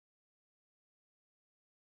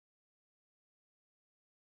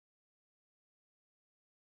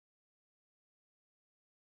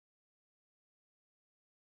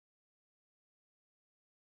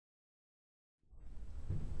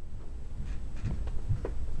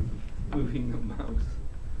moving the mouse.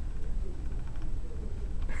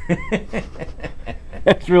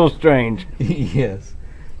 That's real strange. Yes.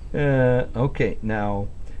 Okay, now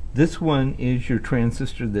this one is your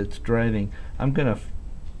transistor that's driving. I'm going to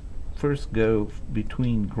first go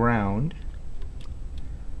between ground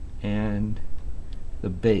and the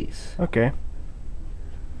base. Okay.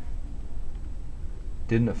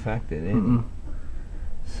 Didn't affect it any.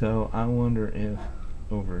 So I wonder if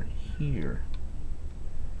over here.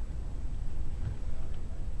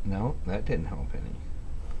 No, that didn't help any.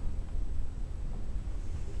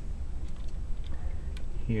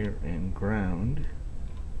 Here and ground.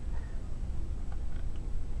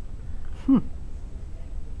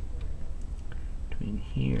 Between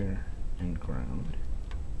here and ground.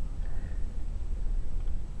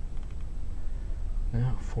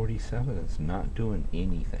 No, 47 is not doing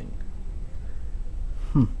anything.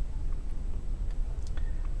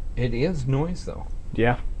 It is noise though.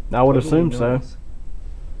 Yeah, I would Totally assume so. noise.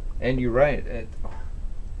 And you're right. Is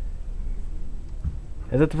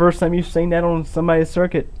that the first time you've seen that on somebody's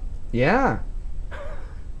circuit? Yeah.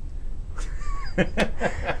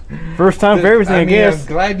 First time for everything, I guess. I'm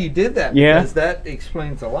glad you did that, Yeah. because that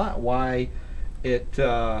explains a lot why it.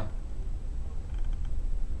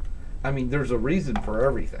 I mean, there's a reason for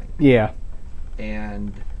everything. Yeah.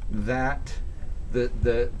 And that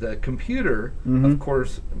the computer, of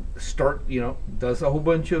course, does a whole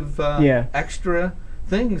bunch of extra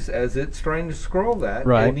things as it's trying to scroll that,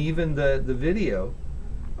 Right. and even the video,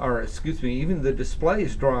 or excuse me, even the display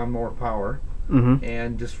is drawing more power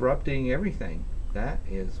and disrupting everything. That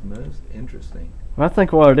is most interesting. Well, I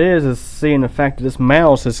think what it is seeing the fact that this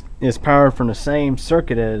mouse is powered from the same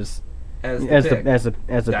circuit as the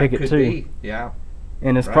PICkit2. Yeah.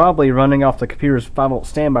 And it's probably running off the computer's 5-volt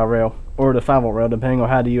standby rail or the 5-volt rail, depending on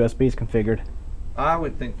how the USB is configured. I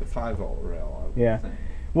would think the 5-volt rail. I would think.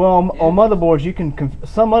 Well, on motherboards, you can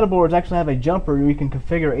some motherboards actually have a jumper you can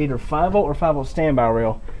configure either 5-volt or 5-volt standby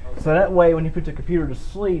rail. Okay. So that way, when you put the computer to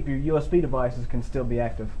sleep, your USB devices can still be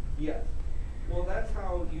active. Yes. Well, that's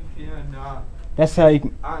how you can. That's how you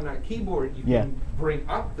can. On a keyboard, you can bring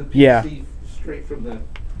up the PC straight from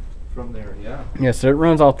there. Yeah. Yeah. So it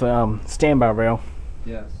runs off the standby rail.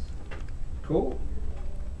 Yes. Cool.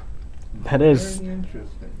 That is. Very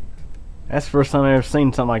interesting. That's the first time I've ever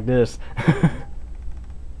seen something like this.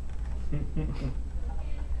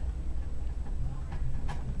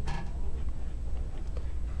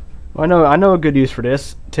 Well, I know a good use for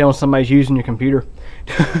this. Telling somebody's using your computer.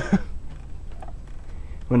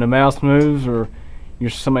 When the mouse moves or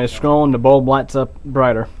somebody's scrolling, the bulb lights up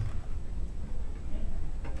brighter.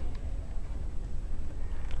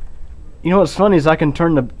 You know what's funny is I can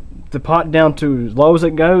turn the pot down to as low as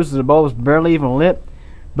it goes, the bulb's barely even lit,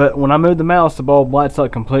 but when I move the mouse, the bulb lights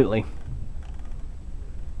up completely.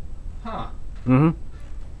 Huh.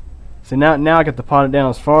 See, now I got the pot down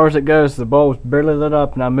as far as it goes, the bulb's barely lit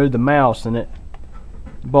up, and I move the mouse, and the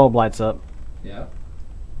bulb lights up. Yeah.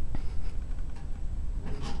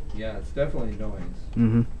 Yeah, it's definitely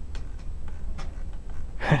noise.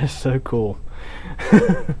 That is so cool.